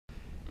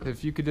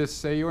if you could just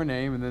say your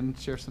name and then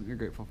share something you're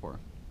grateful for.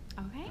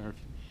 Okay.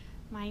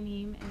 My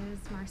name is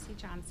Marcy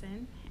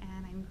Johnson,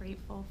 and I'm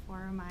grateful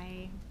for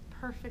my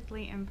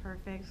perfectly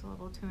imperfect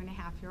little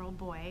 2.5-year-old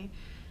boy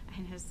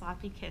and his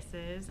sloppy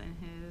kisses and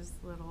his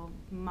little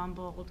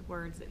mumbled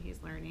words that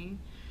he's learning.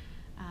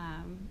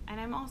 And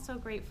I'm also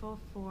grateful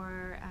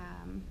for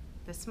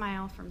the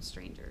smile from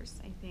strangers.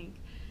 I think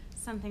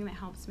something that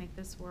helps make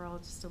this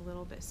world just a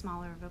little bit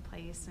smaller of a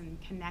place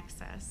and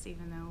connects us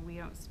even though we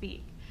don't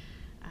speak.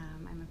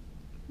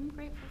 I'm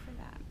grateful for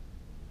that.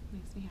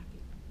 Makes me happy.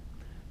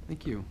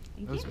 Thank you.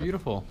 Thank That was you.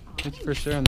 beautiful. Oh, Thank you for thanks. sharing.